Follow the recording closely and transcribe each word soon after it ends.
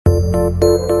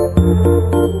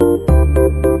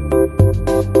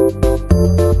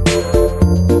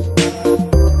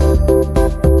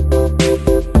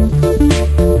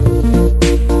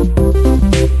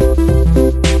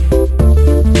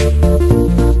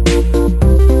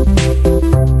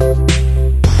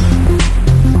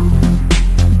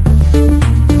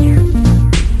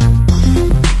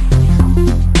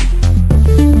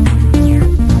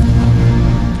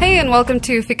welcome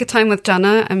to Fika Time with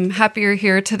Jenna. I'm happy you're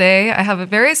here today. I have a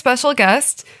very special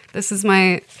guest. This is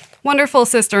my wonderful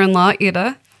sister-in-law,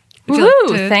 Ida.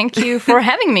 Thank you for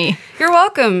having me. You're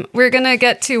welcome. We're going to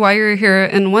get to why you're here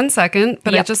in 1 second,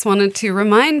 but I just wanted to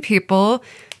remind people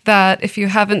that if you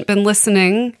haven't been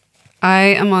listening, I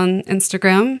am on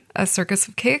Instagram as Circus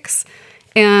of Cakes,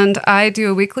 and I do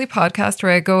a weekly podcast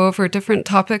where I go over different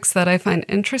topics that I find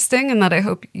interesting and that I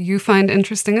hope you find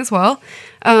interesting as well.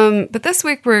 But this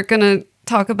week we're going to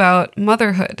talk about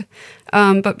motherhood.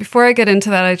 But before I get into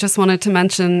that, I just wanted to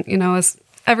mention, as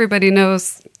everybody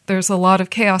knows, there's a lot of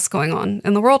chaos going on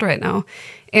in the world right now.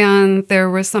 And there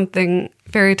was something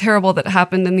very terrible that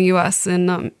happened in the U.S.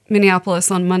 in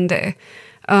Minneapolis on Monday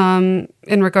in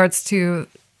regards to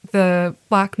the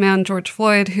Black man, George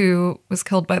Floyd, who was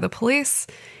killed by the police.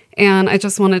 And I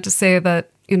just wanted to say that,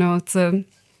 it's a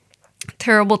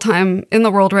terrible time in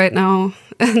the world right now.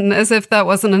 And as if that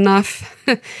wasn't enough,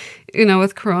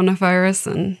 with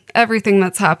coronavirus and everything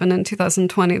that's happened in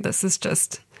 2020, this is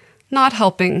just not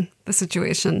helping the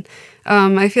situation.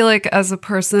 I feel like as a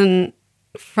person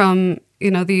from,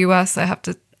 the U.S., I have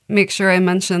to make sure I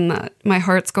mention that my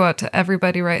hearts go out to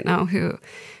everybody right now who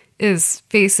is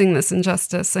facing this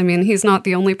injustice. I mean, he's not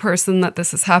the only person that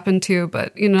this has happened to,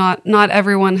 but, not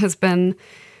everyone has been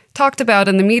talked about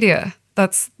in the media.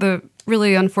 That's the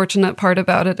really unfortunate part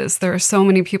about it, is there are so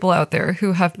many people out there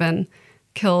who have been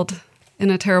killed in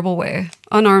a terrible way.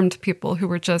 Unarmed people who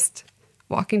were just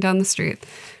walking down the street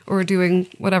or doing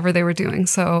whatever they were doing.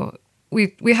 So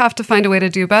we have to find a way to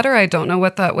do better. I don't know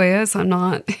what that way is. I'm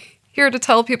not here to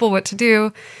tell people what to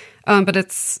do, but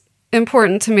it's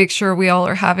important to make sure we all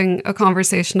are having a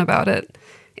conversation about it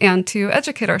and to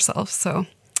educate ourselves. So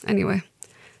anyway,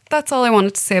 that's all I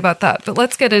wanted to say about that. But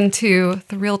let's get into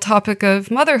the real topic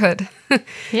of motherhood.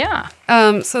 Yeah.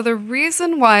 So the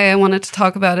reason why I wanted to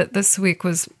talk about it this week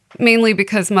was mainly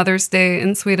because Mother's Day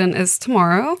in Sweden is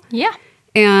tomorrow. Yeah.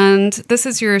 And this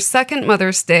is your second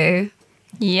Mother's Day.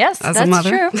 Yes, as that's a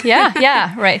mother. True.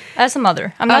 Yeah, right. As a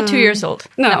mother. I'm not 2 years old.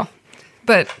 No.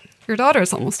 But your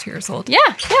daughter's almost 2 years old.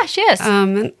 Yeah, she is.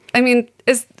 And,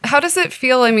 how does it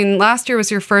feel? I mean, last year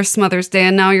was your first Mother's Day,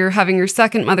 and now you're having your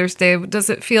second Mother's Day. Does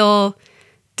it feel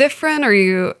different? Are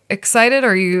you excited?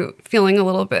 Are you feeling a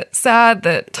little bit sad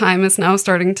that time is now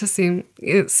starting to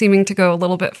seeming to go a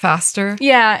little bit faster?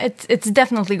 Yeah, it's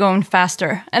definitely going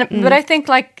faster. But I think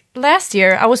last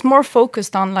year I was more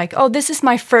focused on this is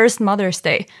my first Mother's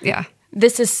Day. Yeah.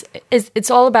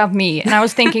 It's all about me. And I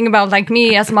was thinking about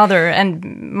me as mother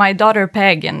and my daughter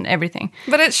Peg and everything.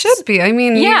 But it should be. I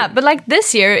mean, yeah, but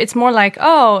this year it's more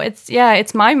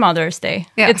it's my Mother's Day.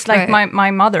 Yeah, it's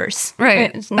my mother's.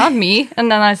 Right. It's not me. And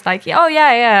then I was I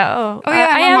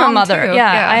am a mother. Too.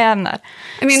 Yeah, I am that.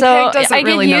 I mean, so Peg doesn't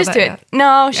really know used that to it. yet.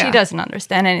 No, she doesn't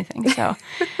understand anything. So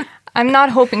I'm not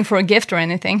hoping for a gift or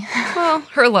anything. Well,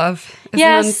 her love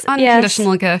is an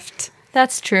unconditional gift.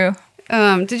 That's true.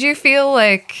 Did you feel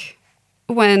like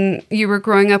when you were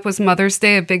growing up, was Mother's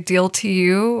Day a big deal to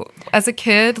you as a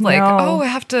kid? No. I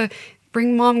have to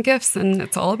bring mom gifts and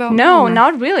it's all about No, mom.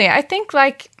 not really. I think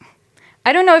I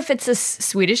don't know if it's a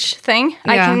Swedish thing.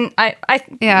 Yeah. I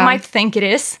might think it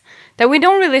is. That we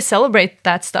don't really celebrate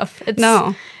that stuff. It's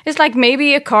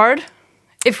maybe a card.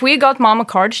 If we got mom a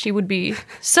card, she would be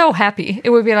so happy.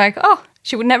 It would be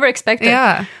she would never expect it.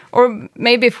 Yeah. Or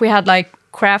maybe if we had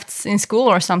crafts in school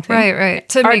or something. Right.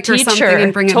 To Our make her something teacher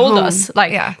and bring it told home. us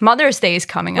Mother's Day is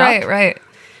coming up. Right.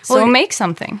 So Well, make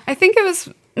something. I think it was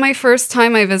my first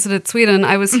time I visited Sweden.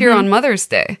 I was here on Mother's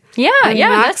Day. Yeah, And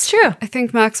Max, that's true. I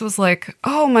think Max was like,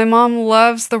 oh, my mom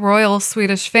loves the royal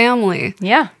Swedish family.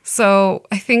 Yeah. So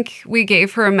I think we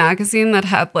gave her a magazine that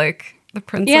had the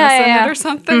princess in it or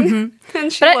something. Mm-hmm.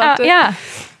 And she loved it. Yeah.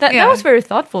 That was very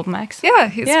thoughtful, Max. Yeah,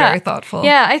 he's very thoughtful.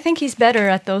 Yeah, I think he's better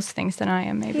at those things than I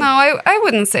am, maybe. No, I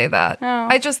wouldn't say that. No.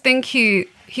 I just think he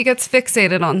gets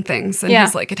fixated on things. And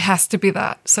he's like, it has to be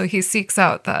that. So he seeks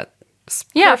out that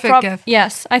perfect gift.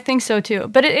 Yes, I think so too.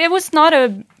 But it was not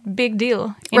a big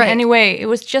deal in any way. It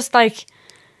was just we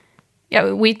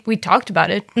talked about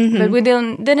it, but we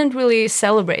didn't really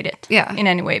celebrate it in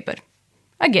any way. But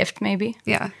a gift, maybe.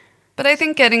 Yeah. But I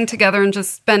think getting together and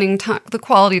just spending the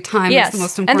quality time is the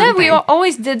most important thing. And then we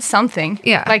always did something,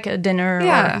 like a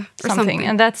dinner or something.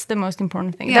 And that's the most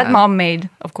important thing. Yeah. That mom made,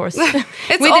 of course. we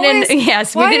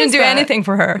didn't do anything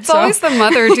for her. It's always the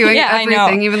mother doing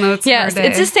everything, even though it's her day.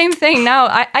 It's the same thing now.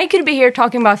 I could be here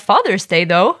talking about Father's Day,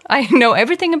 though. I know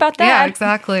everything about that. Yeah,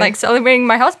 exactly. Celebrating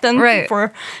my husband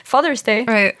for Father's Day.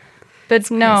 Right.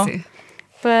 But no. Crazy.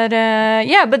 But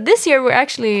but this year we're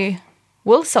actually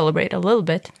we'll celebrate a little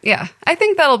bit. Yeah, I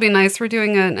think that'll be nice. We're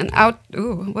doing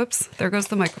whoops, there goes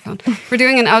the microphone. We're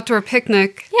doing an outdoor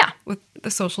picnic. Yeah. With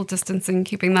the social distancing,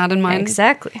 keeping that in mind.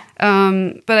 Exactly.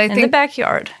 But I think in the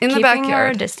backyard. In the backyard.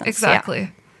 Our distance. Exactly. Yeah.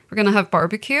 We're going to have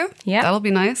barbecue. Yeah. That'll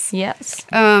be nice. Yes.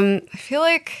 I feel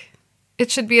like it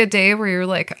should be a day where you're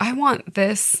like, I want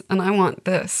this and I want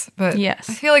this. But yes.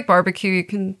 I feel like barbecue, you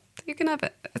can have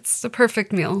it. It's the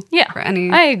perfect meal for any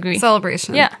I agree.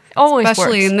 celebration. Yeah, always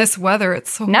especially works. In this weather.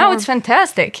 It's so now warm. It's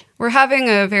fantastic. We're having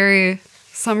a very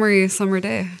summer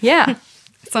day. Yeah.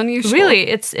 It's unusual. Really,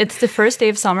 it's the first day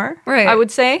of summer, right? I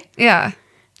would say. Yeah.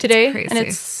 Today, and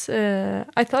it's,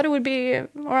 I thought it would be,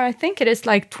 or I think it is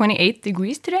like 28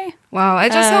 degrees today. Wow, I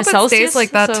just hope it Celsius, stays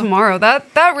like that tomorrow.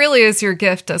 That really is your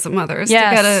gift as a mother, is to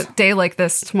get a day like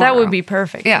this tomorrow. That would be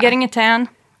perfect. Yeah. Getting a tan,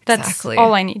 that's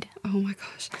all I need. Oh my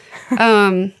gosh.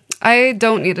 I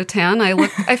don't need a tan.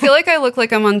 I feel like I look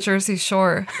like I'm on Jersey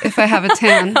Shore if I have a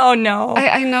tan. Oh no.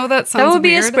 I know that sounds weird. That would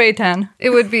be a spray tan. It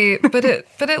would be, but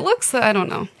it looks, I don't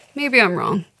know. Maybe I'm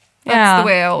wrong. That's the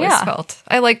way I always felt.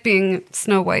 I like being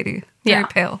Snow Whitey, very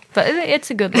pale. But it's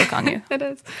a good look on you. It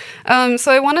is.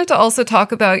 So I wanted to also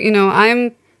talk about,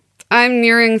 I'm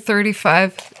nearing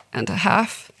 35 and a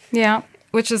half. Yeah.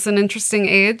 Which is an interesting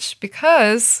age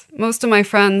because most of my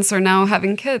friends are now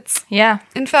having kids. Yeah.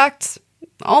 In fact,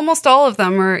 almost all of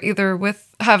them are either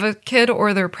have a kid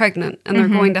or they're pregnant and they're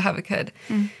going to have a kid.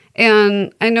 Mm.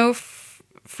 And I know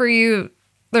for you,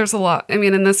 there's a lot. I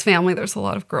mean, in this family, there's a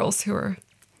lot of girls who are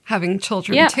having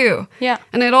children too. Yeah.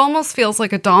 And it almost feels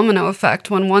like a domino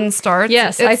effect when one starts.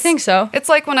 Yes, I think so. It's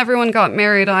like when everyone got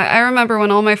married. I remember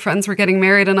when all my friends were getting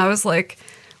married and I was like,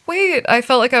 wait, I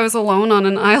felt like I was alone on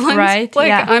an island. Right.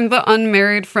 Like I'm the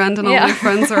unmarried friend and all my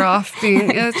friends are off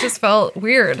being, it just felt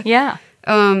weird. Yeah.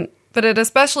 But it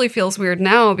especially feels weird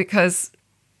now because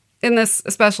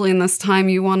especially in this time,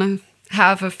 you want to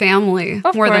have a family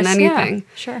more than anything.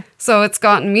 Yeah, sure. So it's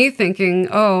gotten me thinking,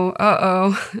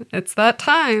 it's that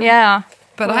time. Yeah.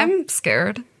 But I'm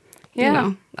scared.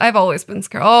 Yeah. I've always been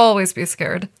scared. I'll always be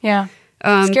scared. Yeah.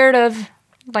 Scared of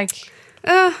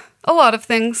a lot of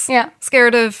things. Yeah.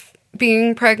 Scared of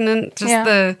being pregnant, just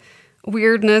the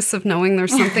weirdness of knowing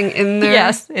there's something in there.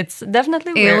 Yes, it's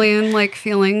definitely weird. Alien-like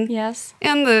feeling. Yes.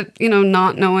 And the,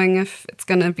 not knowing if it's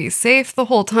going to be safe the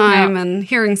whole time and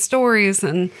hearing stories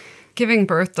and giving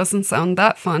birth doesn't sound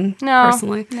that fun,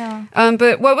 personally. No.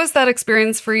 But what was that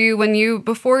experience for you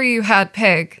before you had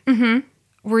Peg? Mm-hmm.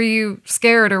 Were you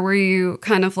scared or were you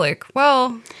kind of like,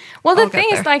 well, the thing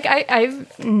is, like,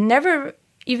 I've never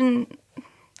even...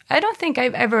 I don't think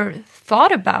I've ever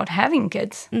thought about having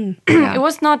kids. It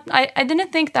was not, I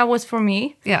didn't think that was for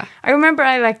me. Yeah. I remember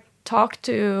I talked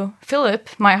to Philip,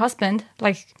 my husband,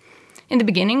 in the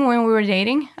beginning when we were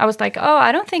dating. I was like, oh,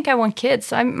 I don't think I want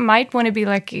kids. I might want to be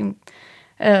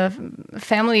a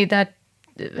family that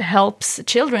helps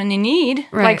children in need,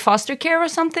 like foster care or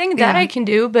something. That I can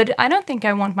do, but I don't think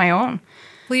I want my own.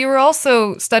 Well, you were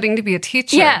also studying to be a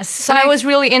teacher. Yes, so I was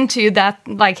really into that,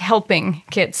 helping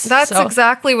kids. That's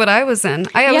exactly what I was in.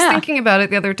 I was thinking about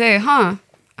it the other day,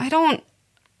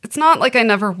 it's not like I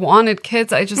never wanted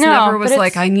kids. I just never was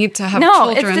like, I need to have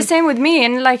children. No, it's the same with me.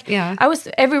 And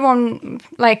everyone,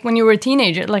 when you were a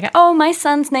teenager, oh, my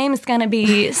son's name is going to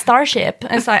be Starship.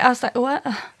 And so I was like, what?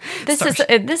 This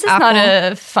is not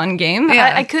a fun game.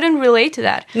 Yeah. I couldn't relate to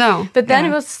that. No. But then it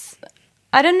was...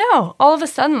 I don't know. All of a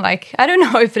sudden, I don't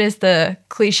know if it is the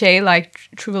cliche,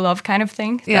 true love kind of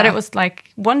thing. Yeah. That it was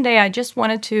one day I just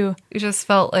wanted to... You just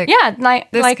felt like... Yeah,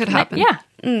 this could happen.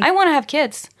 I want to have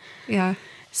kids. Yeah.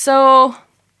 So,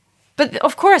 but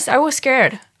of course, I was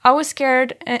scared. I was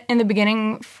scared in the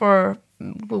beginning for...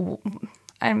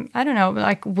 I don't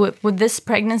know, would this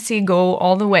pregnancy go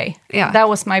all the way? Yeah. That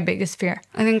was my biggest fear.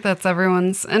 I think that's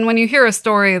everyone's. And when you hear a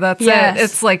story, that's it.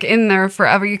 It's in there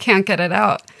forever. You can't get it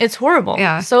out. It's horrible.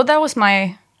 Yeah. So that was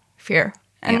my fear.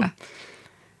 And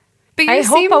but I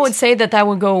hope I would say that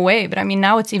would go away. But I mean,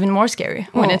 now it's even more scary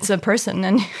when it's a person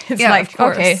and it's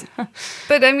okay.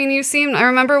 But I mean, I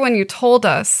remember when you told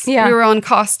us we were on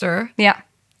Coster. Yeah.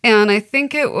 And I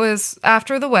think it was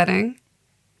after the wedding.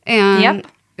 And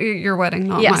your wedding,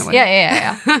 not my wedding.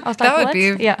 Yeah. I was that would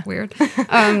be weird.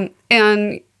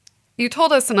 And you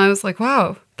told us, and I was like,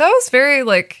 wow, that was very,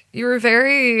 you were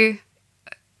very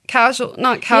casual,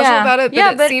 not casual about it,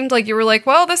 but it seemed like you were like,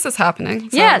 well, this is happening.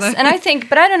 So yes, and I think,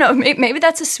 but I don't know, maybe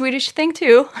that's a Swedish thing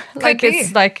too. It's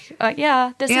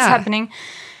this is happening.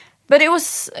 But it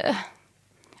was,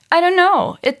 I don't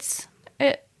know, it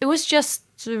was just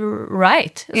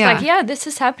right. It's this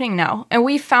is happening now. And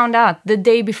we found out the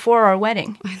day before our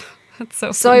wedding. I know. That's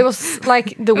so So it was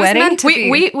like the wedding.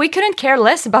 We couldn't care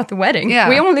less about the wedding. Yeah.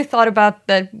 We only thought about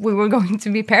that we were going to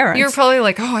be parents. You were probably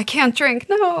like, oh, I can't drink.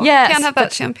 No, can't have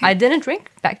that champagne. I didn't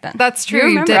drink back then. That's true. You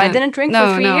remember, I didn't drink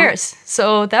for 3 years.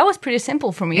 So that was pretty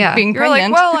simple for me, being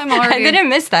pregnant. Like, well, I'm already... I didn't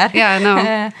miss that. Yeah,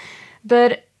 no.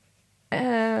 But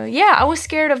I was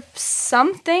scared of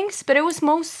some things, but it was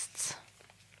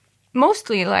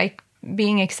mostly like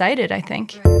being excited, I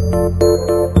think.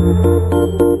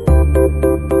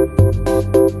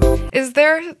 Is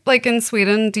there, like in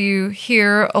Sweden, do you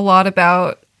hear a lot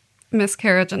about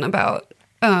miscarriage and about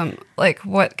like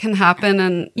what can happen?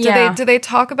 And do they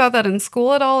talk about that in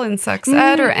school at all, in sex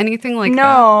ed or anything like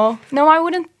that? No, I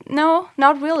wouldn't. No,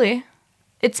 not really.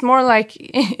 It's more like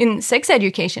in sex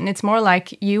education, it's more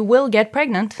like you will get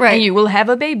pregnant and you will have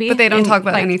a baby. But they don't talk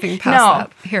about anything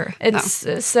past that here. It's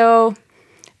so,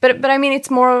 but I mean,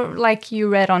 it's more like you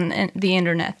read on the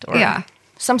internet or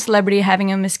some celebrity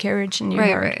having a miscarriage and you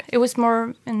heard. Right. It was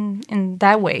more in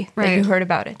that way that you heard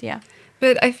about it,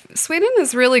 But Sweden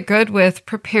is really good with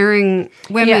preparing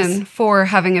women for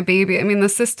having a baby. I mean, the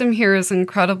system here is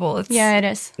incredible. It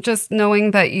is. Just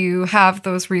knowing that you have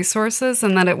those resources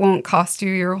and that it won't cost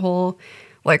you your whole,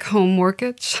 like, home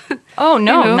mortgage. Oh,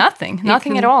 no,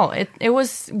 nothing at all. It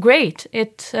was great.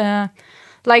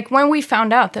 Like, when we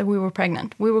found out that we were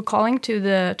pregnant, we were calling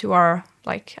to our,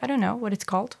 like, I don't know what it's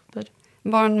called, but...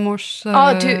 Barnmorska.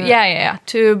 Oh,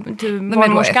 to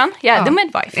barnmorskan. Yeah, the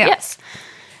midwife, yes.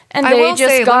 And I will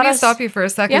say, let me stop you for a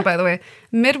second, by the way.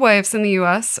 Midwives in the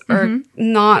U.S. are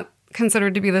not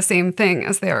considered to be the same thing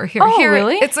as they are here. Oh, here,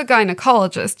 really? It's a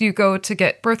gynecologist. You go to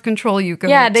get birth control. You go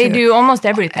they do almost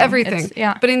everything. Everything.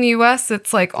 But in the U.S.,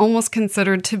 it's like almost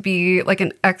considered to be like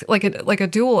like a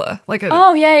doula.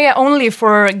 Only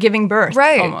for giving birth.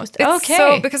 Right. Almost. Okay.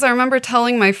 So, because I remember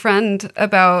telling my friend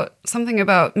about something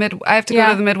about I have to go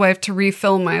to the midwife to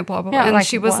refill my blah, blah, blah. And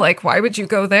she was like, why would you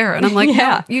go there? And I'm like,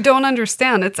 no, you don't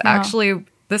understand. It's actually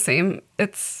the same.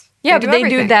 But they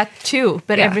do that too,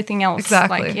 but everything else.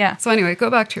 Exactly. So anyway,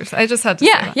 go back to yours. I just had to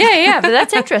say that. But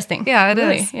that's interesting. It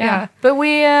is. Yeah. But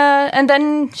we, and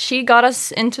then she got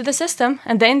us into the system,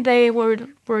 and then they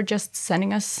were just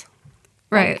sending us,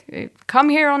 like, come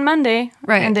here on Monday,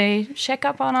 and they check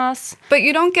up on us. But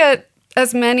you don't get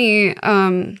as many,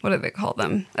 what do they call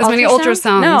them? As many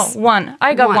ultrasounds? No, one.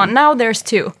 I got one. Now there's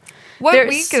two. What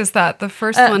week is that? The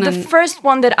first one? The first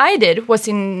one that I did was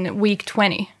in week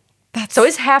 20. So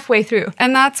it's halfway through.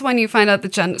 And that's when you find out the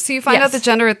gender. So you find out the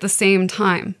gender at the same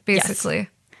time, basically. Yes.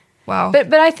 Wow.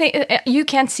 But I think you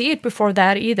can't see it before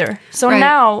that either. So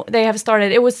now they have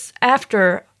started. It was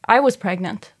after I was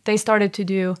pregnant. They started to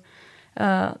do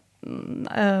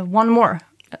one more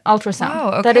ultrasound.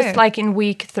 Oh, okay. That is like in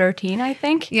week 13, I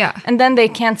think. Yeah. And then they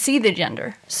can't see the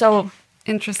gender. So...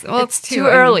 Interesting. Well, it's too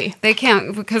early. They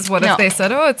can't, because what if they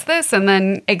said, "Oh, it's this," and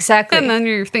then and then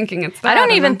you're thinking it's that. I don't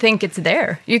even think it's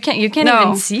there. You can't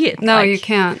even see it. No, you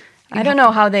can't. I don't know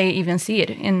how they even see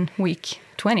it in week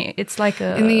 20. It's like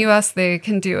in the U.S. they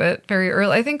can do it very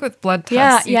early. I think with blood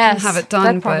tests you can have it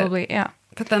done. That probably,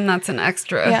 But then that's an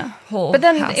extra whole. But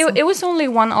then hassle. it was only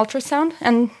one ultrasound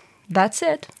and. That's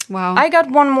it. Wow. I got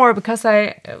one more because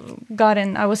I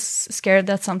was scared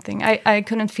that something. I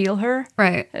couldn't feel her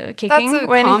kicking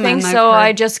or anything. So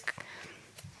I just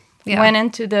went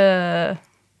into the,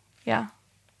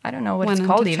 I don't know what it's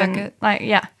called even.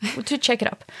 To check it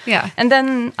up. Yeah. And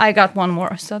then I got one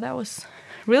more. So that was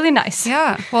really nice.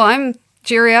 Yeah. Well, I'm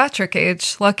geriatric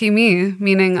age. Lucky me,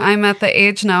 meaning I'm at the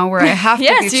age now where I have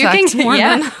to be checked more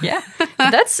than...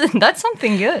 That's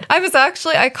something good.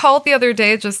 I called the other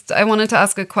day, I wanted to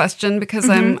ask a question because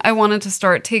I wanted to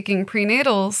start taking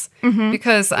prenatals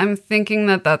because I'm thinking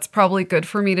that that's probably good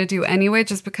for me to do anyway,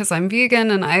 just because I'm vegan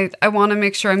and I want to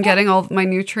make sure I'm getting all of my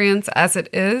nutrients as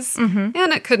it is. And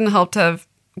it couldn't help to have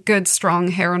good, strong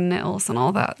hair and nails and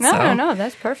all that. No,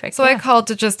 that's perfect. So I called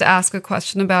to just ask a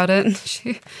question about it,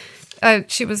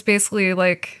 and she was basically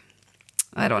like,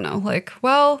 I don't know, like,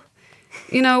 well,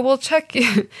 we'll check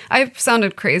you. I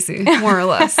sounded crazy, more or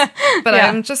less, but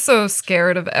I'm just so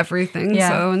scared of everything. Yeah.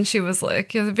 So, and she was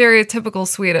like, very typical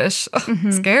Swedish,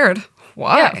 scared.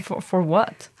 Why? Yeah, for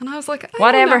what? And I was like,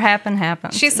 whatever happened.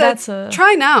 She said,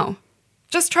 try now.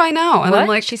 Just try now. And what? I'm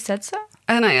like, she said so?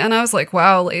 And I was like,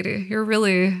 wow, lady, you're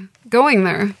really going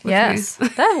there with me.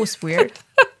 That was weird.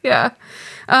 Yeah.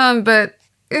 But...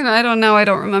 I don't know. I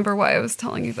don't remember why I was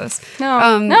telling you this.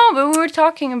 No, but we were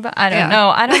talking about... I don't know.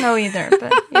 I don't know either,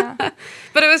 but yeah.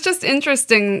 But it was just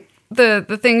interesting,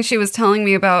 the thing she was telling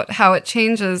me about how it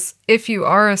changes if you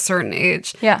are a certain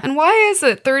age. Yeah. And why is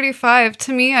it 35?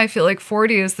 To me, I feel like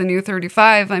 40 is the new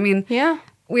 35. I mean... Yeah.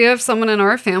 we have someone in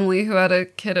our family who had a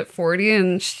kid at 40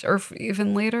 or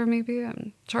even later, maybe.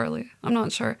 Charlie. I'm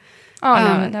not sure. Oh,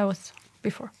 no, that was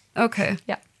before. Okay.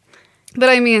 Yeah. But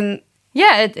I mean...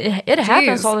 Yeah, it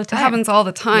happens all the time. It happens all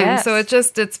the time. Yes. So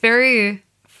it's very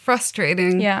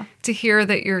frustrating to hear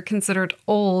that you're considered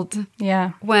old.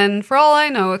 Yeah. When, for all I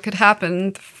know, it could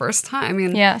happen the first time. I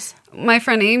mean, yes. My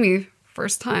friend Amy,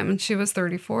 first time, and she was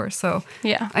 34. So,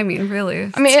 yeah. I mean, really.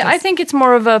 I think it's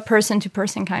more of a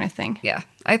person-to-person kind of thing. Yeah,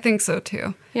 I think so,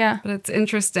 too. Yeah. But it's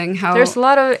interesting how... There's a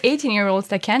lot of 18-year-olds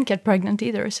that can't get pregnant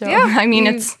either. So, yeah, I mean,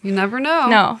 You never know.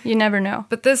 No, you never know.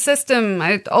 But this system,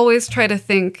 I always try to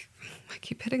think... I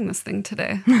keep hitting this thing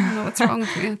today. I don't know what's wrong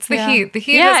with me. It's the heat. The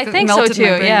heat has I think melted so too.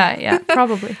 my brain. Yeah,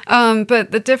 probably.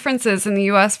 But the differences in the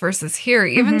U.S. versus here,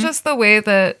 even just the way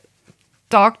that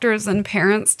doctors and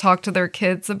parents talk to their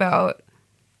kids about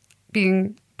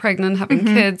being pregnant, having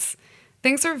kids,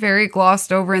 things are very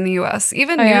glossed over in the U.S.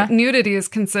 Even nudity is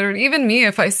considered. Even me,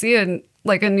 if I see a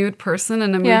nude person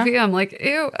in a movie, I'm like,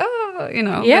 ew, you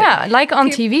know. Yeah, like on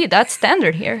TV, that's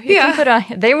standard here. You can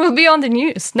put they will be on the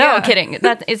news. No, I'm kidding.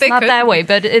 It's not that way,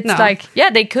 but it's they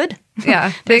could.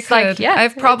 Yeah, they could.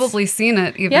 I've probably seen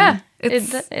it even. Yeah,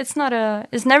 it's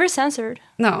never censored.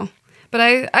 No. But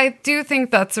I do think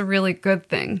that's a really good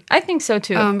thing. I think so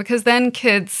too. Because then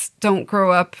kids don't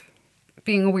grow up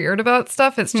being weird about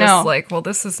stuff. It's just like, well,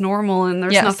 this is normal and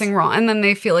there's nothing wrong. And then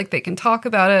they feel like they can talk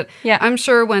about it. Yeah. I'm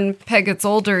sure when Peg gets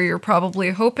older, you're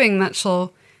probably hoping that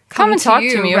she'll come and talk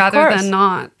to me rather than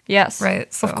not. Yes.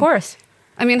 Right. So, of course.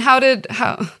 I mean,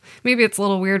 maybe it's a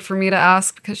little weird for me to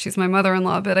ask because she's my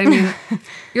mother-in-law, but I mean,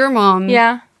 your mom.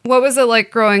 Yeah. What was it like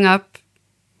growing up,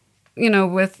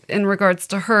 in regards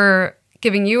to her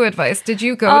giving you advice? Did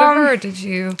you go to her or did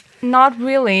you? Not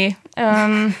really.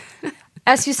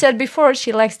 As you said before,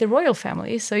 she likes the royal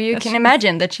family, so you can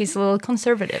imagine that she's a little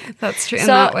conservative. That's true. So in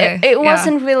that way. It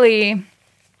wasn't really.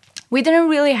 We didn't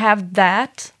really have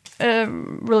that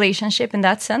relationship in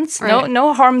that sense. Right.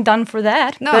 No harm done for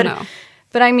that. No.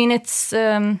 But I mean, it's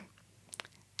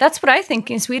that's what I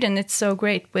think in Sweden. It's so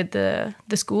great with the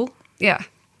school. Yeah.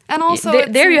 And also,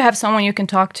 there you have someone you can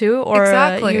talk to, or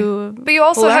exactly. But you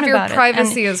also have your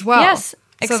privacy as well. Yes.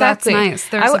 Exactly. So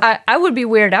that's nice. I would be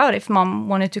weirded out if Mom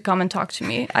wanted to come and talk to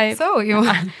me. I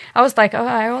was like,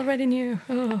 I already knew.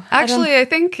 Actually, I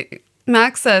think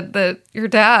Max said that your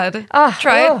dad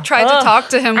tried to talk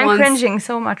to him once. I'm cringing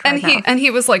so much right now. And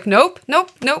he was like, nope.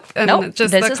 And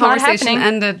just the conversation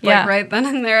ended right then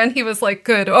and there. And he was like,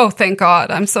 good. Oh, thank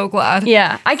God. I'm so glad.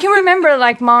 Yeah. I can remember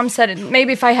like Mom said it.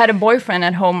 Maybe if I had a boyfriend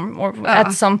at home or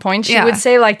at some point, she would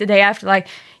say like the day after, like,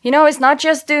 it's not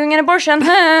just doing an abortion.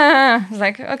 It's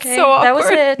like, okay, that was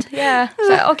it. Yeah.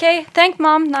 So, okay, thank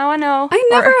Mom. Now I know. I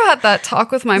never had that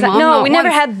talk with my mom. No, we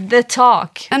never had the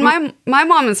talk. And my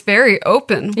mom is very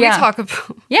open. We talk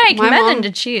about. Yeah, I can imagine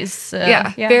that she is.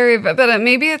 Very. But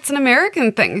maybe it's an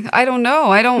American thing. I don't know.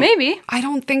 Maybe. I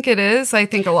don't think it is. I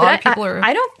think a lot of people are.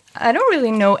 I don't really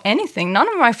know anything. None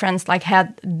of my friends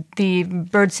had the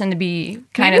birds and the bee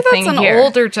kind of thing here. Maybe that's an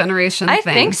older generation thing. I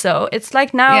think so. It's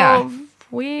like now. Yeah.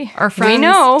 Our friends, we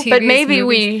know, TVs, but maybe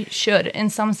movies. we should in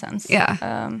some sense.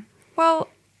 Yeah. Well,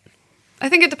 I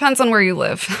think it depends on where you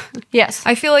live. Yes.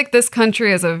 I feel like this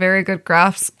country has a very good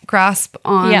grasp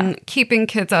on keeping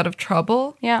kids out of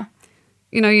trouble. Yeah.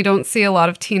 You don't see a lot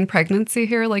of teen pregnancy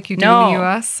here like you do in the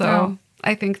U.S., so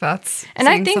I think that's And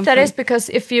I think that is because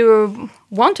if you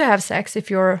want to have sex,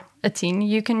 if you're a teen,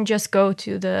 you can just go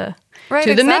to the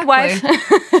midwife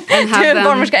and have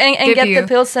them and get the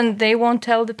pills, and they won't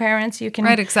tell the parents. You can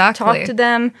talk to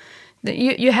them.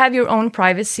 You have your own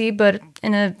privacy, but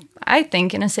I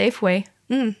think in a safe way.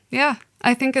 Yeah,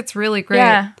 I think it's really great.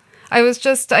 Yeah.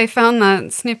 I found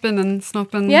that Snippin' and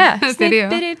Snoppin' video.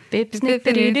 Snippity-bip,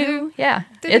 snippity-doo. Yeah,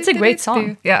 it's a great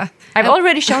song. Yeah. I've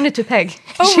already shown it to Peg.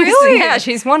 Oh, really? Yeah,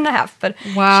 she's 1.5, but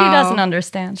she doesn't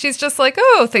understand. She's just like,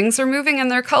 things are moving and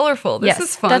they're colorful. This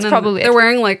is fun. That's probably they're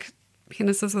wearing like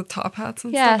penises with top hats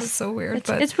and stuff. It's so weird.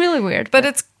 It's really weird. But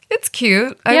it's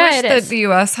cute. I wish that the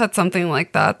U.S. had something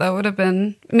like that. That would have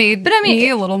made me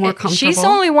a little more comfortable. She's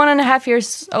only 1.5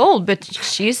 years old, but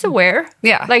she's aware.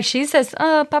 Yeah. Like she says,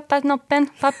 Papa no pen,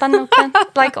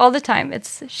 like all the time.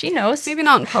 She knows. Maybe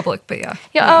not in public, but yeah.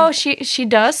 Yeah, she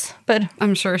does, but...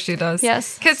 I'm sure she does.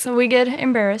 Yes, so we get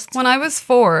embarrassed. When I was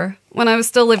 4, when I was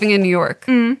still living in New York,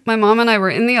 my mom and I were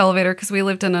in the elevator because we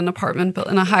lived in in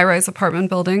a high-rise apartment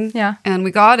building. Yeah. And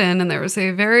we got in, and there was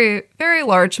a very, very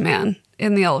large man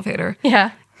in the elevator.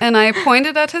 Yeah. And I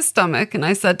pointed at his stomach and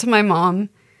I said to my mom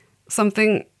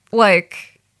something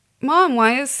like, Mom,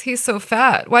 why is he so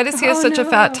fat? Why does he have such a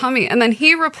fat tummy? And then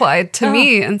he replied to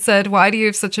me and said, why do you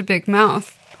have such a big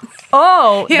mouth?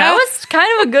 Oh, yeah. That was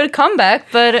kind of a good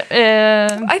comeback, but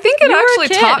I think it actually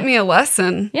taught me a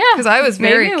lesson. Yeah, because I was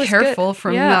very careful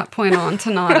from that point on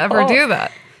to not ever do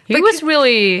that. He was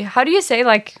really, how do you say,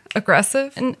 like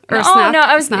aggressive snappy?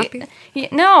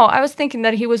 I was thinking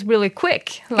that he was really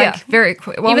quick. Like, very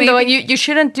quick. Well, even though you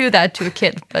shouldn't do that to a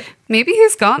kid, but maybe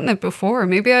he's gotten it before.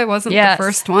 Maybe I wasn't the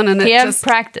first one, and he has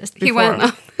practiced before. He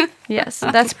went. Yes,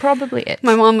 that's probably it.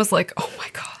 My mom was like, "Oh my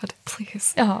God,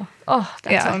 please!" Oh,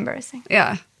 that's so embarrassing.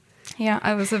 Yeah.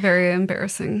 I was a very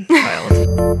embarrassing child.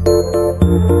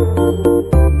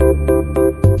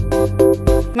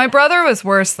 My brother was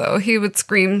worse, though. He would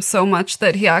scream so much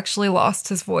that he actually lost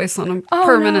his voice on him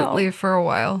permanently for a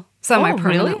while.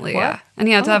 Semi-permanently, really? yeah. And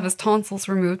he had to have his tonsils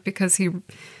removed because of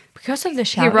the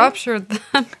shouting? He ruptured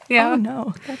them. Yeah. Oh,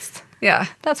 no. That's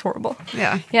horrible.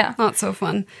 Yeah. Not so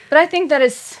fun. But I think that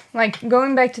is, like,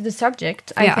 going back to the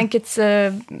subject, I think it's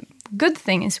a good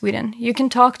thing in Sweden. You can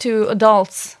talk to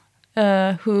adults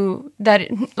it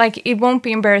won't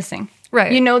be embarrassing.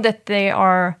 Right. You know that they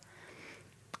are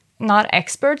not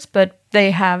experts, but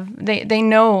they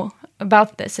know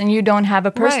about this, and you don't have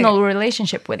a personal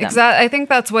relationship with them. Exactly. I think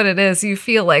that's what it is. You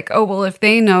feel like, oh, well, if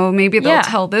they know, maybe they'll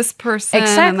tell this person,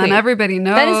 and then everybody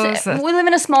knows. We live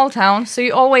in a small town, so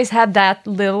you always have that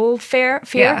little fear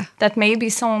that maybe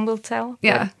someone will tell.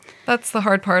 Yeah, that's the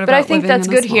hard part about living in a small town. But I think that's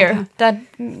good here, that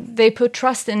they put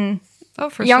trust in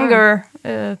younger,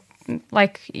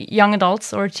 like young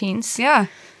adults or teens. Yeah,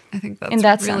 I think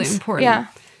that's really important. Yeah.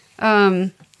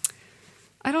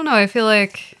 I don't know. I feel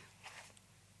like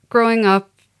growing up,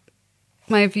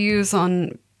 my views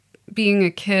on being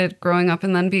a kid, growing up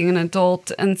and then being an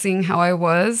adult and seeing how I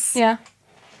was. Yeah.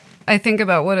 I think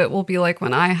about what it will be like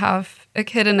when I have a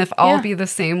kid and if I'll be the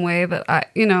same way that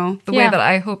way that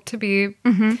I hope to be.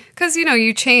 Because,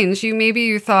 you change. Maybe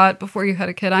you thought before you had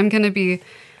a kid, I'm going to be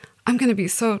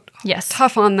so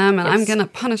tough on them and I'm going to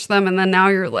punish them. And then now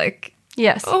you're like,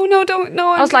 oh, no, don't. No,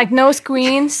 I was like, no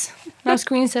screens. No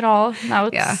screens at all. Now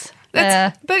it's...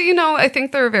 but I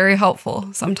think they're very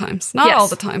helpful sometimes. Not all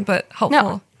the time, but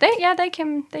helpful. No, they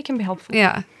can be helpful.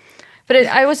 Yeah. But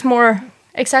I was more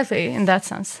exactly in that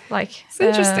sense. Like it's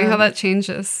interesting how that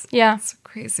changes. Yeah. It's a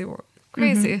crazy world.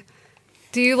 Crazy.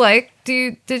 Did you like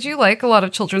a lot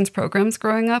of children's programs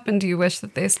growing up, and do you wish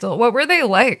that they still... What were they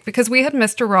like? Because we had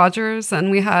Mr. Rogers and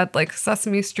we had like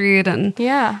Sesame Street and...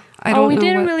 Yeah. We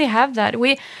didn't really have that.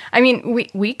 We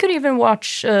could even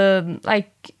watch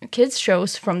like kids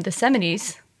shows from the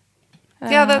 70s.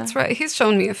 Yeah, that's right. He's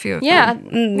shown me a few of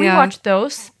them. We watched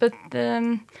those, but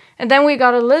and then we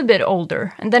got a little bit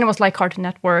older, and then it was like Cartoon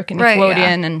Network and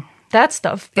Nickelodeon and that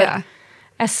stuff. But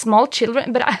as small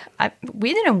children, but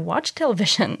we didn't watch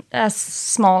television as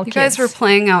small kids. You guys were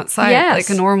playing outside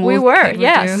like a normal we were, kid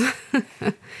would do.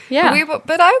 Yeah.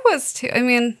 But I was too. I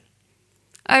mean...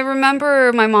 I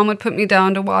remember my mom would put me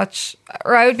down to watch,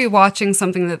 or I would be watching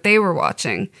something that they were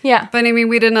watching. Yeah. But I mean,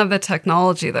 we didn't have the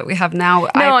technology that we have now,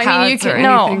 iPads or anything.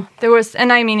 No, there was,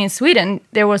 and I mean, in Sweden,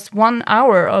 there was 1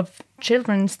 hour of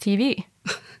children's TV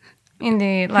in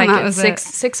the, like, at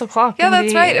 6 o'clock. Yeah,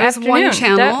 that's right. It was one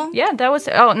channel. That was,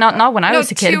 not when I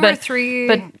was a kid, but 2 or 3.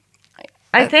 But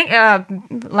I think,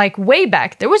 like, way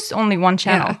back, there was only one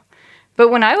channel. Yeah. But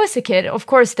when I was a kid, of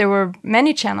course, there were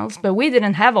many channels, but we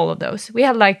didn't have all of those. We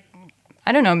had like,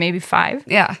 I don't know, maybe 5.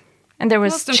 Yeah. And there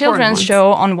was children's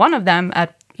show on one of them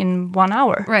in 1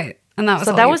 hour. Right. And that was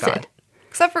all you got.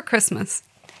 Except for Christmas.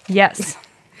 Yes.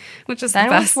 Which is the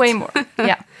best. Was way more.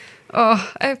 Yeah.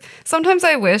 Sometimes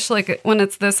I wish, like, when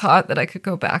it's this hot that I could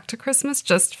go back to Christmas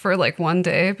just for like one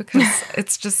day because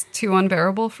it's just too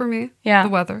unbearable for me. Yeah. The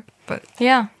weather. But,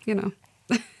 Yeah,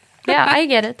 I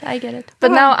get it.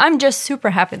 But now I'm just super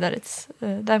happy that it's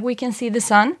that we can see the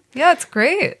sun. Yeah, it's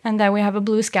great. And that we have a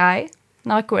blue sky,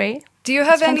 not gray. Do you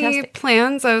have any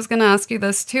plans? I was going to ask you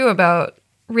this too about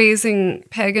raising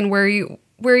Peg and where you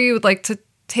would like to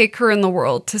take her in the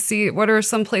world to see. What are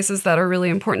some places that are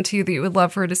really important to you that you would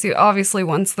love for her to see? Obviously,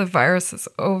 once the virus is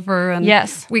over and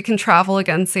we can travel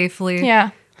again safely.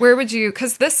 Yeah. Where would you,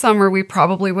 because this summer we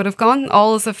probably would have gone,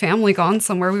 all as a family, gone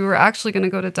somewhere. We were actually going to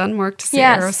go to Denmark to see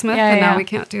Aerosmith, and now we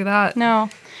can't do that. No.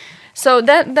 So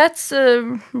that's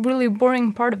a really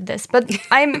boring part of this. But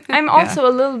I'm also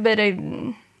a little bit,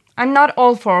 I'm not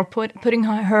all for putting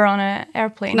her on an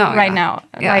airplane now.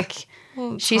 Yeah. Like,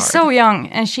 she's so young,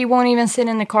 and she won't even sit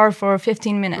in the car for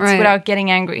 15 minutes without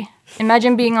getting angry.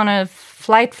 Imagine being on a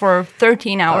flight for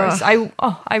 13 hours.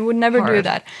 I would never do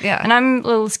that. Yeah. And I'm a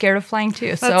little scared of flying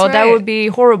too. So that would be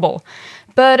horrible.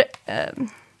 But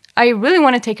I really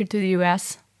want to take her to the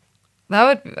US. That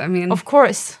would, I mean... Of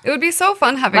course. It would be so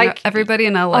fun having everybody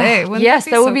in LA. Yes,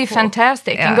 that would be cool?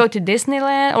 fantastic. Yeah. And go to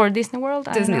Disneyland or Disney World?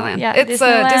 Disneyland. Yeah, it's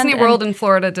Disney World in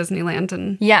Florida, Disneyland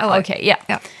in LA. Okay,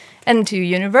 yeah. And to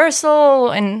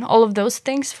Universal and all of those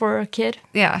things for a kid.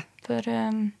 Yeah. But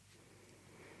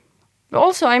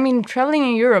also, I mean, traveling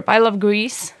in Europe, I love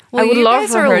Greece. Well, I would you love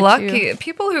guys for are her lucky. To...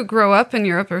 People who grow up in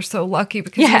Europe are so lucky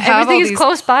because you have everything all these... is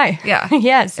close by. Yeah.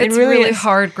 Yes, it's really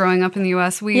hard growing up in the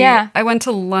U.S. I went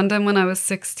to London when I was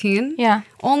 16. Yeah.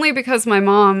 Only because my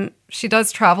mom, she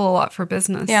does travel a lot for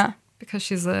business. Yeah. Because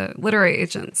she's a literary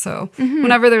agent. So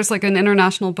whenever there's like an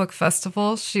international book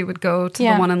festival, she would go to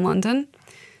the one in London.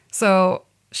 So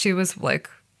she was like,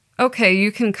 okay,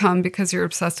 you can come because you're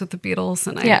obsessed with the Beatles.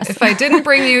 And if I didn't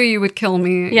bring you, you would kill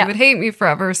me. You would hate me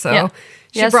forever. So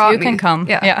she brought me. You can come.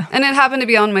 Yeah. And it happened to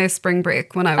be on my spring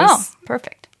break when I was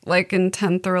perfect. Like in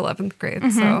 10th or 11th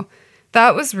grade. So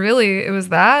that was really, it was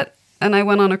that. And I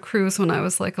went on a cruise when I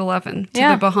was like 11 to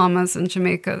the Bahamas and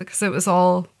Jamaica because it was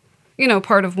all, you know,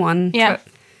 part of one trip.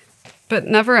 But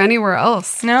never anywhere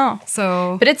else. No.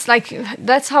 So, but it's like,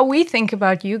 that's how we think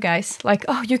about you guys. Like,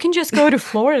 oh, you can just go to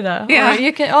Florida. Or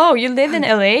you can, you live in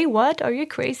LA? What? Are you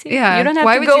crazy? Yeah. You don't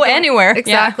have to go anywhere.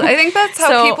 Exactly. I think that's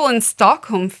how people in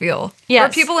Stockholm feel. Yes.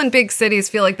 Or people in big cities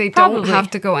feel like they don't have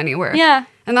to go anywhere. Yeah.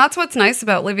 And that's what's nice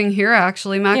about living here,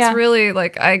 actually. Max really,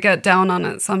 like, I get down on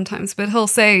it sometimes, but he'll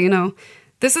say, you know,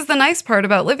 this is the nice part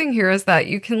about living here is that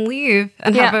you can leave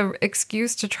and have an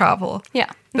excuse to travel. Yeah.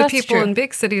 But people in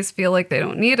big cities feel like they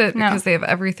don't need it because they have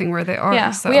everything where they are.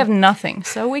 Yeah, so. We have nothing,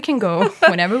 so we can go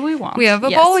whenever we want. We have a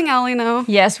bowling alley now.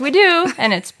 Yes, we do,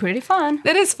 and it's pretty fun.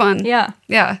 It is fun. Yeah.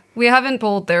 Yeah. We haven't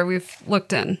bowled there. We've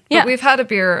looked in. But we've had a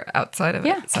beer outside of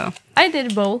it. So I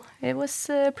did bowl. It was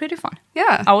pretty fun.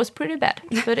 Yeah. I was pretty bad,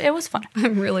 but it was fun.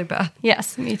 I'm really bad.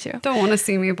 Yes, me too. Don't want to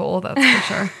see me bowl, that's for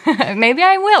sure. Maybe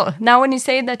I will. Now when you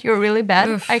say that you're really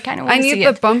bad, I kind of want to see it. I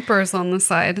need the bumpers on the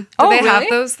side. Do they have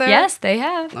those there? Yes, they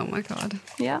have. Oh my God.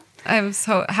 Yeah. I was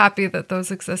so happy that those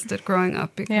existed growing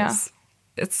up because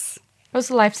it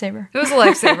was a lifesaver. It was a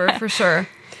lifesaver for sure.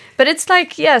 But it's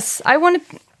like, yes, I want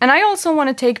to, and I also want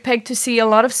to take Peg to see a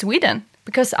lot of Sweden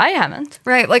because I haven't.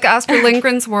 Right, like Astrid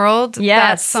Lindgren's World. Yes.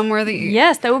 That's somewhere that you...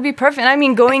 Yes, that would be perfect. I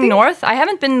mean, going north, I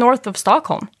haven't been north of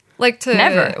Stockholm. Like to...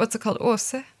 Never. What's it called?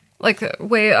 Åse? Like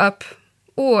way up.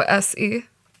 O-S-E.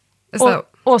 Is that...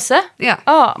 Åse? Yeah.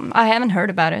 Oh, I haven't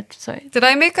heard about it. So did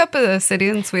I make up a city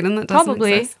in Sweden that doesn't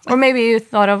exist? Or maybe you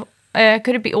thought of,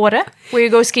 could it be Åre, where you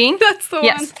go skiing? That's the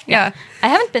one. Yeah. I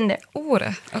haven't been there.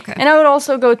 Åre, okay. And I would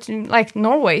also go to, like,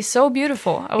 Norway. So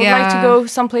beautiful. I would like to go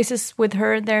some places with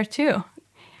her there, too.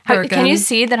 Can you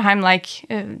see that I'm, like,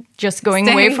 just going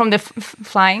away from the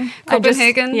flying?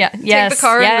 Copenhagen? Yes. Take the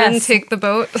car and then take the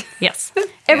boat? Yes.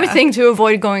 Everything to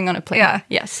avoid going on a plane. Yeah.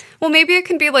 Yes. Well, maybe it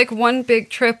can be, like, one big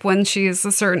trip when she's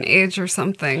a certain age or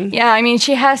something. Yeah, I mean,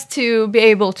 she has to be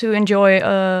able to enjoy,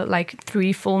 like,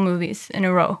 3 full movies in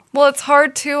a row. Well, it's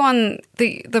hard, too, on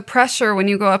the pressure when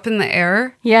you go up in the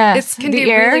air. Yes. It can be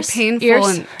really painful.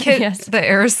 And the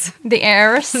airs. The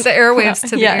airs. The airwaves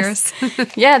to the ears.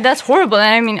 Yeah, that's horrible.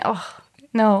 And I mean,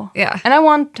 no. Yeah. And I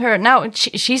want her, now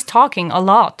she's talking a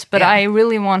lot, but I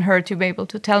really want her to be able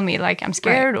to tell me, like, I'm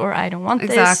scared or I don't want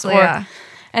this. Or,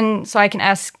 and so I can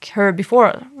ask her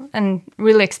before and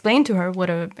really explain to her what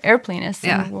an airplane is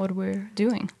and what we're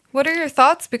doing. What are your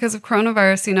thoughts because of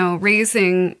coronavirus, you know,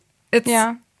 raising...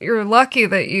 You're lucky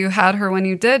that you had her when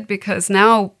you did because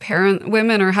now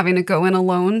women are having to go in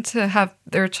alone to have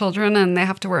their children and they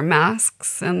have to wear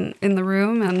masks and in the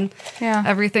room and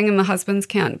everything, and the husbands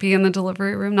can't be in the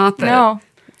delivery room. Not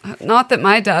that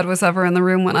my dad was ever in the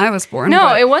room when I was born.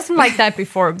 No, it wasn't like that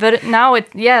before. But now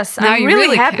I'm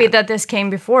really happy that this came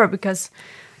before because,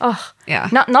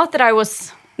 not that I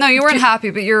was... No, you weren't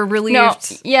happy, but you're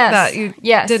relieved that you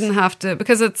didn't have to,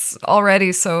 because it's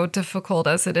already so difficult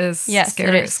as it is. Yes,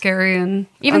 scary and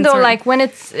even uncertain. though, like, when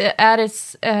it's at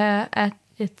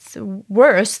its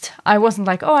worst, I wasn't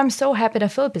like, oh, I'm so happy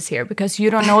that Philip is here, because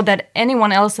you don't know that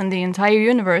anyone else in the entire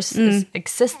universe is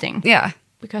existing. Yeah,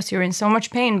 because you're in so much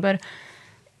pain. But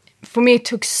for me, it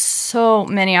took so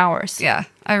many hours. Yeah,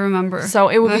 I remember. So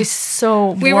it would be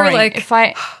so boring. We were like,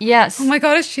 oh my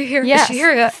God, is she here? Yes, is she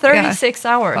here yet? 36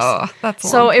 hours. Oh, that's a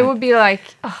long So time. it would be like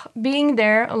being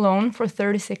there alone for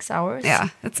 36 hours. Yeah,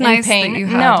 it's nice pain. that you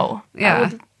had. No,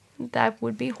 yeah, that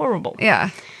would be horrible.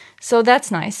 Yeah. So that's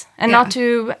nice. And not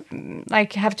to,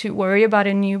 like, have to worry about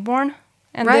a newborn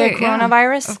and the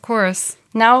coronavirus. Of course.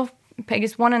 Now, Peg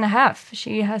is 1.5.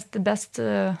 She has the best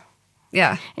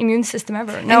immune system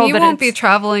ever. And you won't be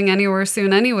traveling anywhere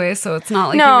soon anyway, so it's not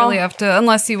like you really have to,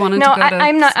 unless you wanted to go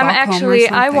to Stockholm or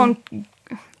something.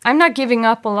 I'm not giving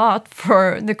up a lot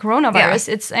for the coronavirus.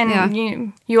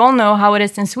 You all know how it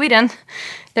is in Sweden.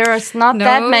 There's not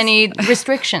that many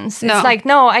restrictions. It's like,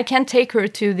 no, I can't take her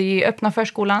to the öppna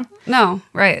förskolan. No,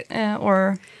 right.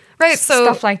 Or so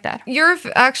stuff like that. You're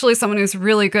actually someone who's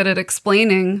really good at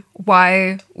explaining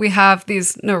why we have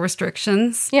these no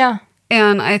restrictions. Yeah.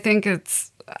 And I think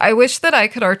I wish that I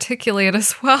could articulate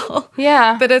as well.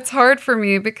 Yeah. But it's hard for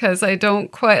me because I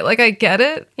don't quite, like, I get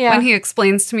it. Yeah. When he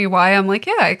explains to me why, I'm like,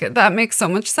 that makes so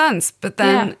much sense. But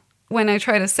then when I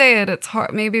try to say it, it's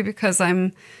hard, maybe because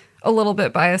I'm a little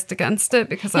bit biased against it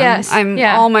because I'm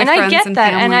all my friends and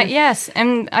family.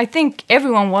 And I think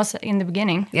everyone was in the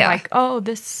beginning. Yeah. Like,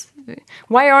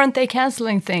 why aren't they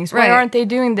canceling things? Why aren't they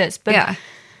doing this? But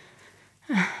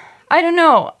I don't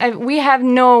know. We have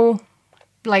no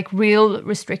real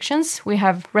restrictions. We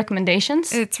have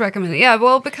recommendations. It's recommended. Yeah,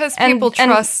 well, because people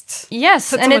trust.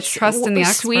 Yes, put so much trust in the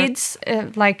experts.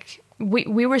 Swedes,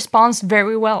 we respond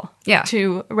very well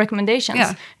to recommendations.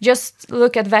 Yeah. Just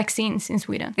look at vaccines in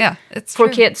Sweden. Yeah, it's for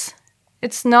true. kids.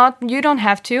 It's not, you don't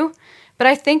have to, but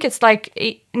I think it's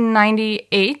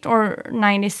 98 or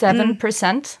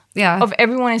 97% of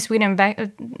everyone in Sweden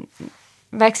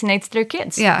vaccinates their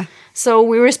kids. Yeah. So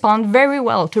we respond very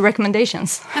well to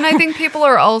recommendations. And I think people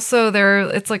are also there,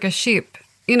 it's like a sheep.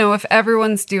 If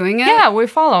everyone's doing it. Yeah, we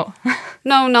follow.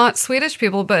 No, not Swedish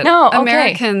people, but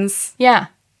Americans. Yeah.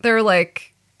 They're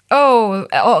like,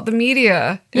 the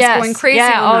media is going crazy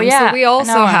on them. So we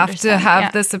also have to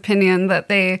have this opinion but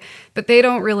they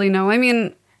don't really know. I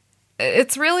mean,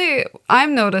 it's really,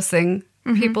 I'm noticing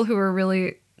people who are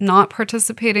really not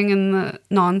participating in the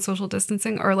non-social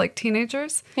distancing are like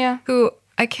teenagers who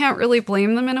I can't really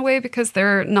blame them in a way because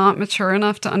they're not mature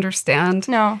enough to understand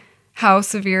how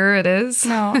severe it is.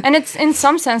 No, and it's in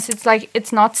some sense, it's like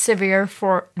it's not severe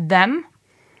for them.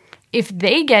 If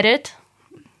they get it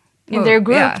in their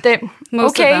group,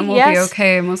 most of them will be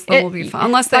okay. Most of them will be fine,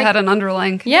 unless they had an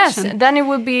underlying condition. Yes, then it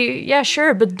would be,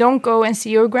 sure, but don't go and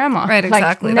see your grandma. Right,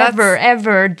 exactly. Never,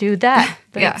 ever do that.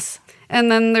 Yes. And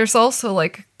then there's also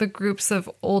the groups of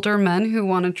older men who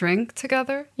want to drink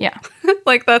together. Yeah.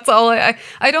 That's all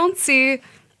I don't see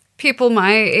people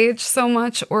my age so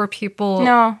much or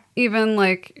people even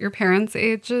your parents'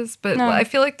 ages. But I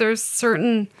feel like there's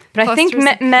certain But I think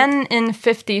men in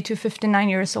 50 to 59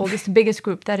 years old is the biggest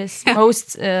group that is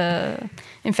most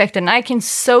infected. And I can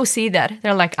so see that.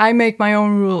 They're like, I make my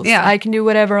own rules. Yeah. I can do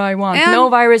whatever I want. And no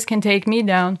virus can take me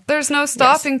down. There's no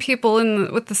stopping people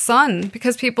with the sun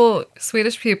because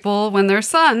Swedish people, when they're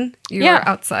sun, you're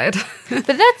outside. But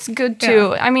that's good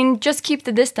too. Yeah. I mean, just keep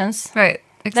the distance. Right.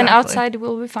 Exactly. Then outside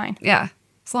will be fine. Yeah.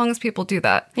 As long as people do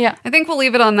that. Yeah. I think we'll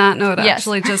leave it on that note,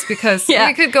 actually, just because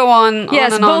we could go on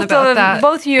and on about that.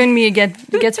 Both you and me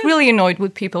gets really annoyed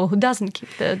with people who doesn't keep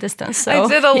the distance. So I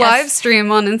did a live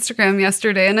stream on Instagram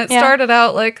yesterday, and it started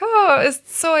out it's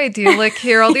so idyllic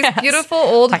here, all these beautiful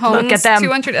old homes, look at them.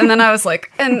 200, and then I was like,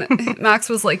 and Max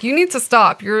was like, you need to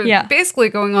stop. You're basically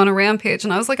going on a rampage.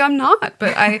 And I was like, I'm not,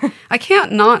 but I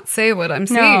can't not say what I'm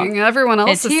seeing. Everyone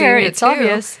else is seeing it it's too.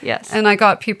 Obvious, yes. And I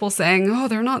got people saying,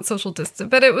 they're not social distant.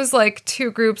 But it was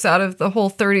 2 groups out of the whole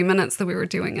 30 minutes that we were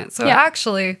doing it. So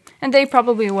actually... And they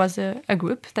probably was a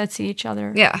group that see each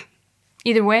other. Yeah.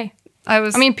 Either way.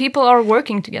 People are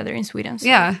working together in Sweden. So.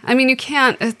 Yeah. I mean, you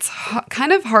can't... It's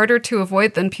kind of harder to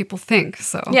avoid than people think,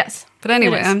 so... Yes. But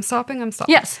anyway, I'm stopping.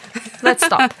 Yes. Let's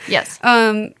stop. Yes.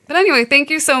 But anyway,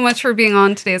 thank you so much for being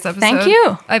on today's episode. Thank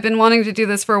you. I've been wanting to do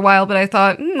this for a while, but I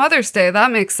thought, Mother's Day, that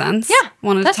makes sense. Yeah.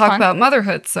 Wanted to talk about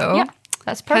motherhood, so... Yeah.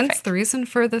 That's perfect. Hence the reason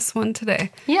for this one today.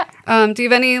 Yeah. Do you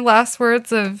have any last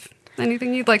words of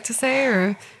anything you'd like to say,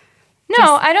 or?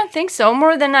 No, I don't think so.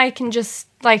 More than I can just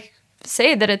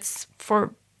say that it's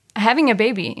for having a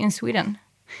baby in Sweden.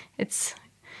 It's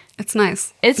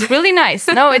nice. It's really nice.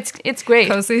 No, it's great.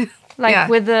 Cozy.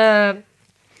 With the.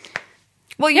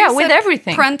 Well, you with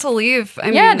everything. Parental leave.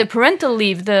 I mean, the parental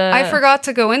leave. I forgot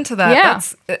to go into that. Yeah.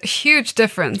 That's a huge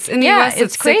difference. In the US,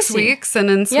 it's 6 weeks, and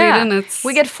in Sweden,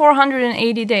 we get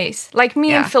 480 days. Like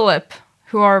me and Philip,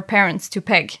 who are parents to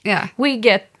Peg. Yeah. We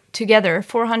get together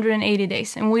 480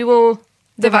 days, and we will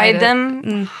divide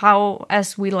them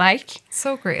as we like.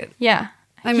 So great. Yeah.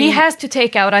 I mean, he has to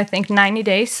take out, I think, 90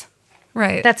 days.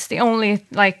 Right. That's the only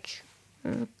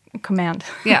command.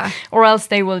 Yeah. Or else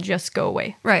they will just go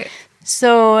away. Right.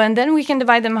 So, and then we can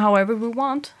divide them however we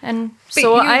want. And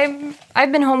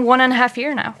I've been home 1.5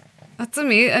 years now. That's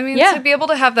amazing. I mean, to be able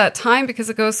to have that time because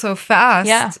it goes so fast.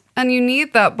 Yeah. And you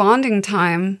need that bonding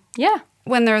time. Yeah.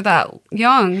 When they're that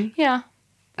young. Yeah.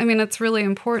 I mean, it's really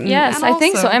important. Yes, and I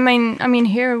think so. I mean,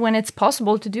 here, when it's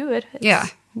possible to do it. Yeah.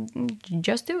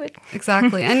 Just do it.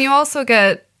 Exactly. And you also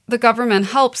get the government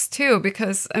helps too,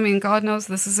 because, I mean, God knows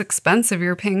this is expensive.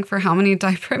 You're paying for how many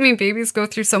diapers? I mean, babies go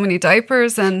through so many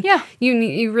diapers, and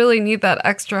you really need that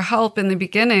extra help in the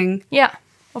beginning. Yeah,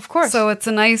 of course. So it's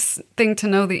a nice thing to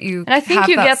know that you. And I think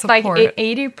you get support. like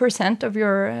 80% of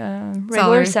your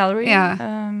regular salary.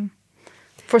 Yeah.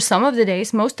 For some of the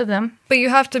days, most of them. But you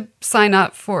have to sign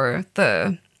up for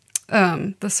the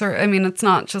I mean, it's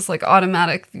not just like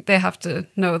automatic. They have to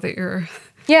know that you're.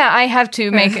 Yeah, I have to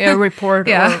make a report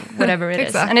or whatever it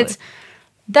is. And it's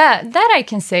that I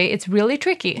can say it's really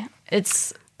tricky.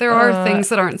 There are things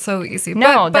that aren't so easy.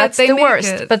 No, but that's the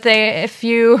worst. But if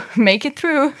you make it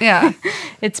through,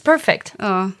 it's perfect.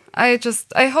 I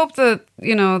hope that,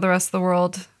 the rest of the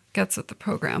world gets with the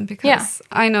program, because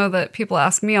I know that people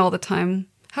ask me all the time,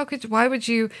 why would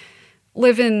you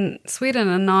live in Sweden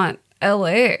and not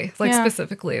LA,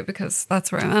 specifically, because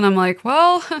that's where I'm, and I'm like,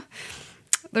 well,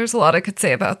 there's a lot I could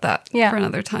say about that for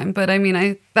another time. But I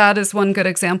mean, that is one good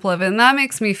example of it. And that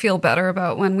makes me feel better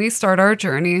about when we start our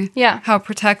journey, how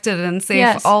protected and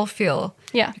safe all feel.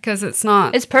 Yeah. Because it's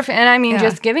perfect. And I mean,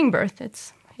 just giving birth,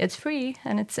 it's free,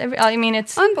 and it's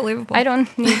unbelievable. I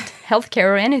don't need healthcare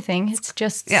or anything. It's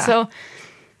just so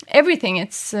everything.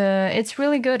 It's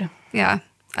really good. Yeah.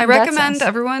 I recommend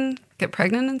everyone get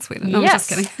pregnant in Sweden. No, I'm just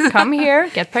kidding. Come here,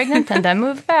 get pregnant, and then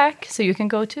move back so you can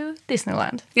go to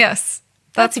Disneyland. Yes.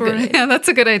 That's a good idea. Yeah, that's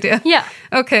a good idea. Yeah.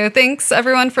 Okay, thanks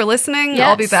everyone for listening. Yes.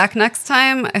 I'll be back next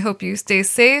time. I hope you stay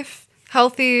safe,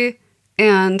 healthy,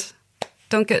 and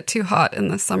don't get too hot in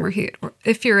the summer heat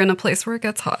if you're in a place where it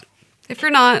gets hot. If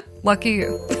you're not, lucky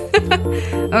you.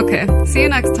 Okay, see you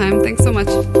next time. Thanks so much.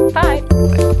 Bye.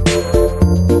 Bye.